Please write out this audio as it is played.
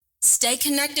Stay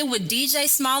connected with DJ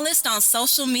Smallest on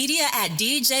social media at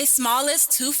DJ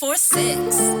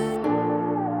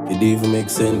Smallest246. It even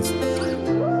makes sense.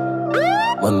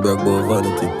 Man broke both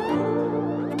vanity.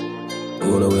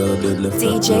 You wanna wear a dead left.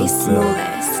 DJ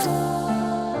Smallest.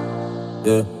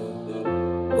 Yeah.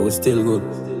 But we still good.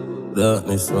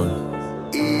 Darkness, man.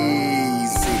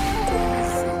 Easy.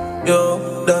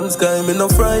 Yo, dance guy, me no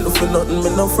frightened for nothing. Me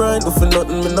no frightened for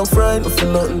nothing. Me no frightened for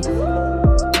nothing.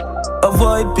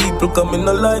 Avoid people coming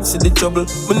no like, see the trouble.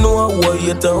 Me know how I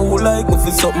hate and who like me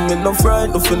for something. Me no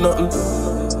frightened for nothing.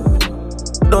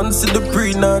 Don't see the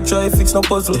pre, now try fix no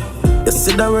puzzle. You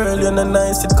see the early and the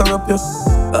nice, it corrupt you.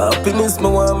 Happiness, me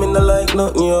want me no like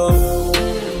nothing, yo.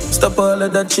 Stop all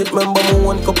of that shit, remember me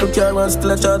one couple car and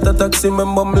still a charter taxi.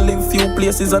 Remember me live few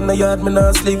places on the yard, me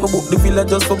not sleep. I book the villa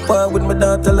just for part with my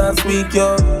daughter last week,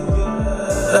 yo.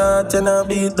 That and I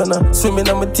beat on her. Swimming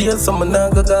on my tears, so me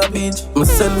not go garbage.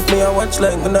 Myself, me I watch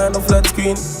like me not no flat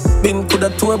screen. Been to the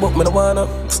tour, but me no wanna.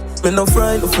 Me no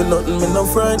frightened for nothing, me no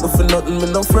frightened for nothing,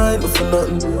 me no frightened for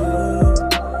nothing.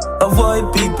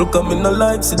 Avoid people coming no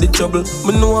like, see the trouble.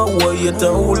 Me know how I hate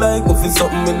and who like me for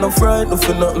something. Me no frightened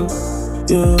for nothing.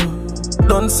 Yeah.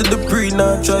 Don't see the pre,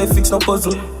 now try fix no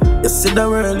puzzle. You see the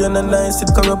early and the nice,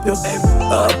 it corrupt you.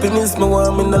 Happiness, me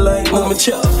want me no like, me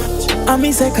chill. I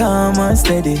me say calm and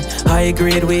steady. High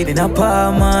grade weed in a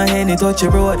palm and it touch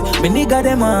your road. Me nigga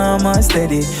them arm and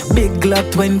steady. Big Glock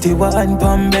 21,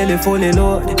 palm belly fully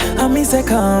load. I me say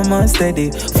calm and steady.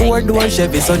 4-door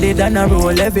Chevy so they done a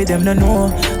roll. Every them no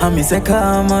know. I me say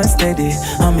calm and steady.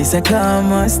 I me say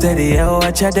calm and steady. I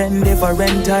watch a them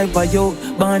different type of yo.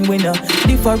 Born winner,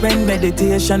 different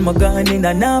meditation. My gun in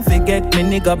and I forget me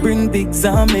nigga bring big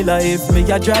Zami life. Me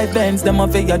a drive Benz, them a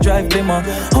figure drive Bima.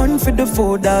 Hunt for the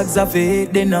 4 dogs of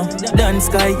it dinner. Dance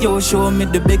sky, yo, show me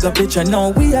the bigger picture. Now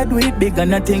we are do it big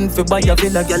and nothing for buy a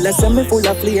villa. Girl, I say me full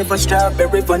of flavor,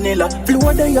 strawberry, vanilla.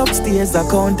 Floor the upstairs, I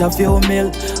count a few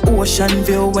mil. Ocean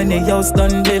view when the house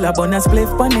done bill. A bonus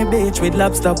spliff on the beach with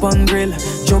lobster pon grill.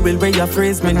 Trouble where you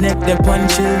freeze me neck, the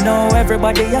punch chill. Now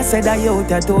everybody I said I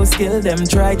out a toe skill. Them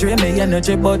try drain me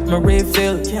energy but me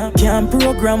refill. Can't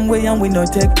program way and we no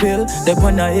take pill. They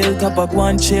on a hilltop a go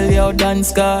and chill, yo, dance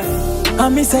sky. I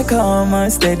me say calm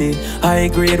and steady. High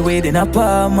grade weed in a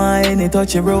palm and it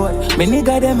touch your road. Me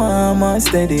nigga them arm and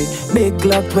steady. Big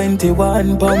Glock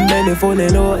 21, palm belly fully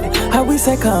load. I we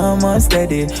say calm and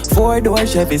steady. 4-door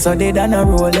Chevy so they done a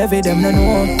roll. Every them no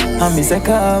know. I me say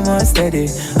calm and steady.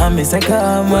 I me say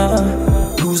calm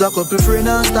and Lose a couple friends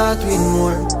and start with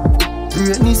more.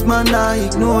 Greatness man I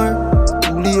ignore.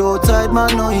 Fully outside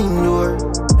man no indoor.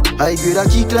 I grade a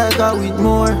kick like a with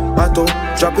more. Bato,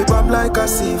 drop it up like a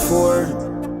C4.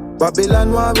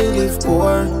 Babylon where we live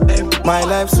poor. My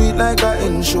life sweet like a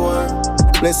inshore.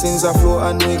 Blessings are flow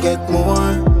and we get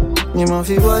more. Me ma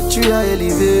fi watch you a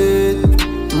elevate.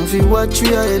 Me fi watch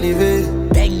you a elevate.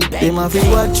 Me ma fi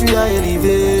watch you a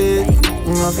elevate.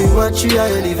 Me ma fi watch you a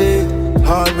elevate.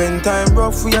 Hard when time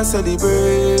rough we a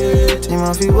celebrate. Me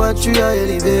ma fi watch you a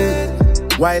elevate.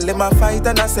 While them a fight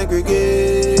and a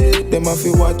segregate, them a fi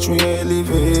watch we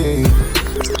elevate.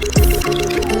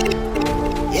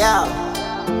 Yeah,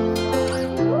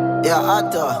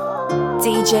 Otto.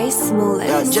 DJ Smallest.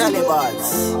 Yeah, Jelly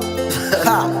Balls.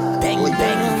 Ha, bang,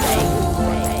 bang,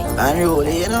 bang.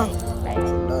 Unruly, you know.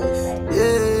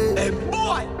 Yeah. Hey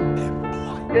boy.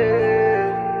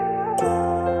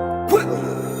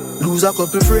 Lose a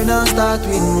couple friends and start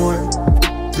with more.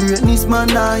 Greatness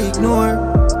man I ignore.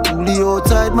 The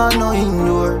outside man no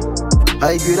indoor.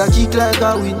 I grade a kick like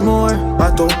a with more.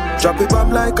 Bato, drop it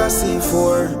up like a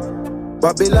C4.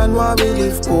 Babylon where we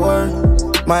live poor.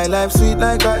 My life sweet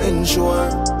like a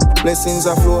inshore. Blessings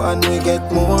are flow and we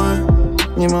get more.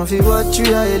 Me ma fi watch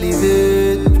you a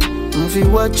elevate. Me fi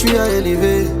watch you a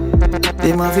elevate.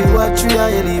 They ma fi watch you a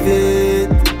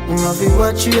elevate. Me ma fi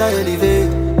watch you a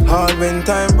elevate. Hard when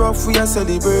time rough we a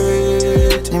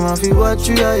celebrate. Me ma fi watch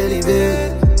you a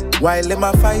elevate. While them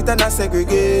a fight and a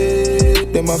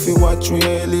segregate, them a fi watch we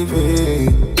elevate.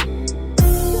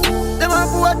 Them a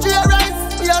fi watch we rise.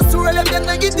 We a swirl them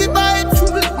negative vibes.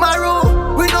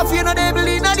 Maroon, we no fear no devil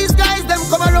in a disguise. Them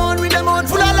come around with them out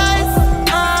full of lies.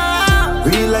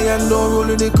 Real lion don't roll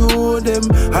in the crew them.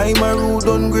 I'm a rude,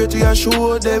 done great, we a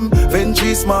show them.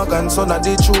 Ventry, Mark and son of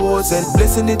the chosen.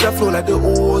 Blessing it a flow like the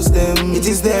hose them. It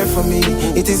is there for me,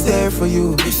 it is there for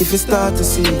you. If you start to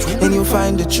see, then you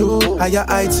find the truth. Higher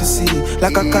heights you see,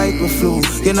 like a kite will flow.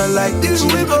 You not like the G,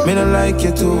 me not like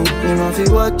you too. Me ma fi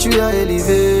watch you a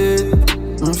elevate.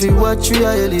 Me fi watch you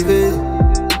a elevate.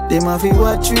 They ma fi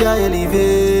watch you a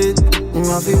elevate. Me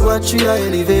ma fi watch you a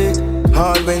elevate.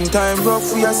 Hard when time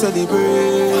rough we a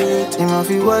celebrate. Me ma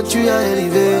fi watch you a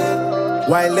elevate.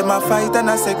 While them a fight and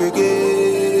a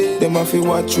segregate, them a fi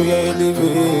watch we are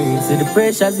living. See the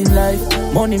pressures in life,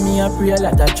 money me a pray, a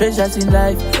lot of treasures in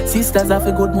life. Sisters have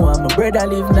a good more, my brother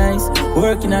live nice.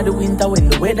 Working at the winter when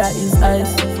the weather is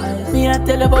ice. Me a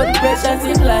tell about the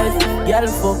pressures in life. Girl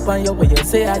fuck on you when you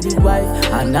say I did wife.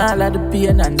 And all of the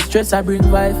pain and the stress I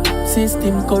bring wife.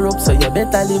 System corrupt so you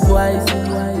better live wise.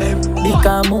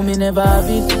 Because mommy never have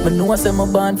it. But know say my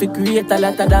born fi create a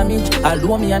lot of damage.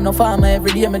 Although me a no farmer,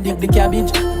 every day me dig the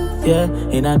cabbage. Yeah,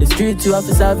 in the streets you have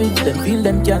to savage. Them feel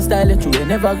them can't style it, you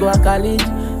never go to college.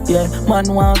 Yeah,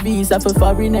 man want visa for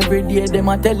foreign every day. Them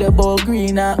a tell you about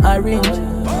green and orange.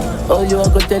 Oh, you a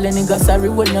go tell a nigga sorry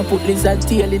when you put lizard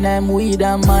tail in him weed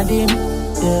and mad him.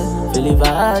 Yeah, to live a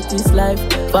artist life.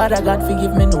 Father God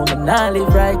forgive me, no, me nah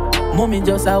live right. Mommy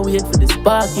just a wait for the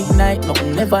spark ignite.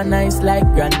 Nothing never nice like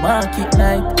Grand Market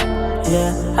night.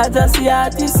 Yeah, I just see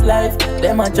artist life.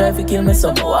 Them a try to kill me, so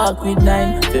I walk with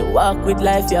 9. If you walk with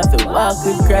life, you have to walk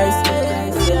with Christ.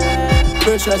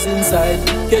 Pressures inside,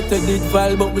 get a good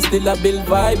vibe, but we still a build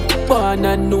vibe. Born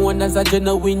and known as a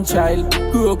genuine child.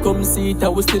 Grow come see it,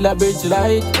 we still a bridge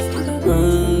light.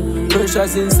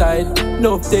 Pressures inside,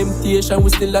 no temptation, we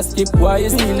still a skip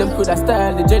wise. Feel them coulda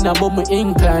style the gen but me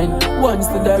incline. Once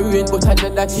to the rain, but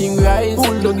another king rise.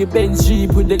 Pull down the Benz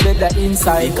Jeep with the leather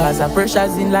inside. Because of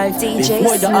pressures in life, DJ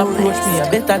before you Smooth. approach me, I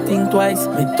better think twice.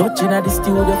 Me touching at the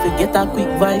studio, forget a quick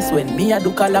voice. When me a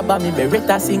do calabar, me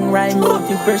beretta sing rhyme. Don't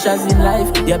the pressures in life,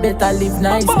 you better live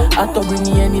nice. I to bring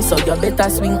you any, so you better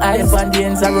swing eyes. And the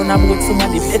ends are run about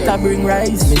somebody better bring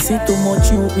rice. Me see too much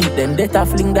you with them, better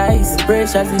fling dice.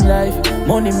 Pressures in life,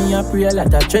 money me a pray, a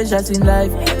lot of treasures in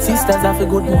life. Sisters have a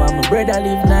good more, my brother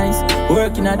live nice.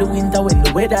 Working at the winter when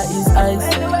the weather is ice.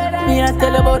 Me a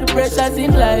tell about the pressures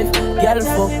in life. Girl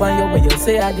fuck on you when you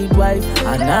say I did wife.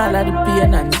 And all of the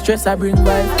pain and the stress I bring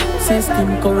wife.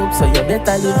 System corrupt so you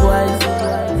better live wise.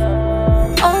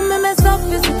 Oh, me mess up,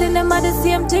 you sitting them are the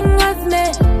same thing as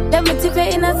me. Them me tip your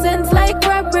innocence like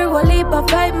robbery. One leap of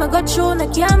fight, me got shown, I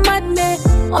can't mad me.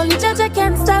 Only judge I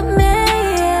can't stop me,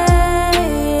 yeah.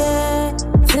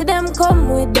 See them come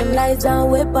with them lies and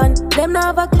weapon. Them not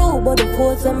have a clue but the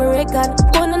force American.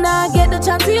 Wanna not get the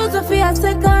chance to use it for a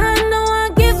second. No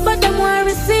one give but them want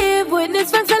receive. Witness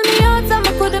friends tell me out time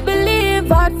I couldn't believe.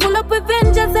 Heart full up with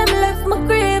vengeance, them left my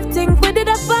grave. Think we did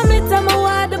a family time I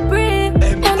want to breathe.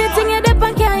 Anything you dip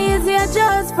and can't easy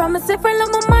adjust. Promise if friend let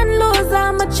my man lose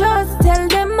all my trust. Tell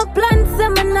them my plans,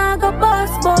 them I not go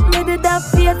bust. But me did that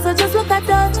fear, so just look at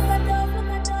us.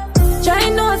 Try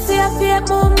no see a fear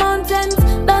move mountains.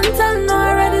 Don't tell no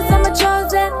already, so I'm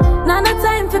chosen. Now no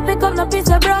time for pick up no piece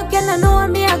of broken. I know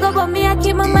me I go, but me I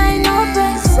keep my mind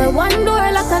open. Where one door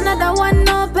like another one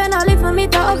open. I'll leave my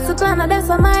meter obstacle and that's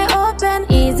on my open.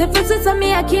 Easy for sister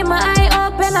me I keep my eye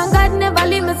open. And God never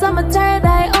leave me, so my third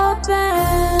eye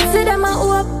open. See them a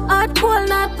hope, hard cold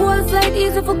not pole side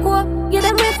easy for cope. Get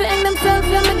them way for hang themselves,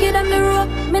 yeah me give them the rope.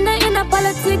 Me not in a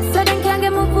politics, so them can't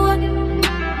get my vote.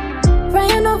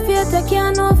 Praying no fear, take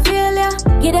care no failure.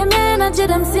 Give them your energy,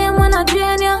 them same when I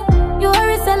drain you. You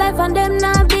risk your life and them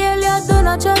not bail you. Do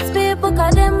not trust people,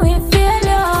 cause them we fail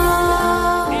you.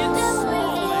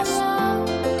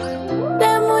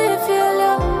 Them we fail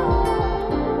you.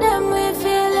 Them we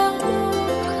fail you.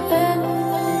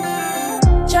 Yeah.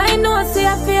 Try no see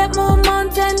a fake move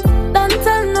mountains. Don't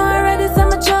tell no already, so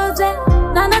I'm chosen.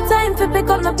 Now no time for pick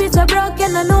up no piece of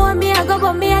broken. I know me I go,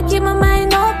 but me I keep my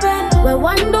mind open. Where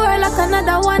one door like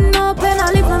another one open.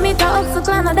 I'll leave my meter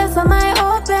obstacle and that's on my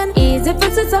open. Easy for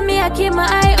sister me I keep my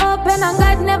eye open. And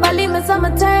God never leave me, so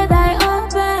my third eye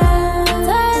open.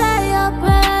 Third eye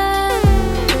open.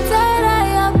 Third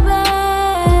eye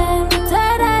open.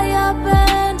 Third eye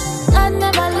open. God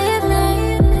never leave me.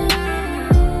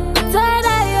 Third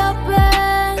eye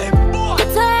open.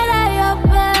 Third eye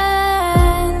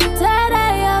open. Third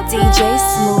eye open. DJ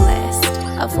Smoothest.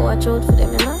 I have to watch out for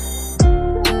them, you know.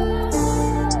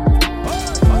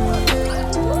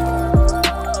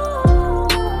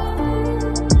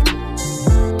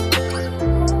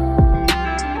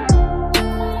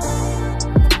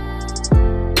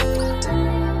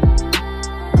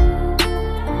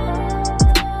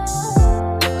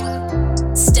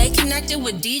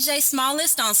 With DJ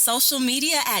Smallest on social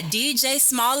media at DJ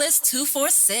Smallest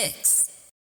 246.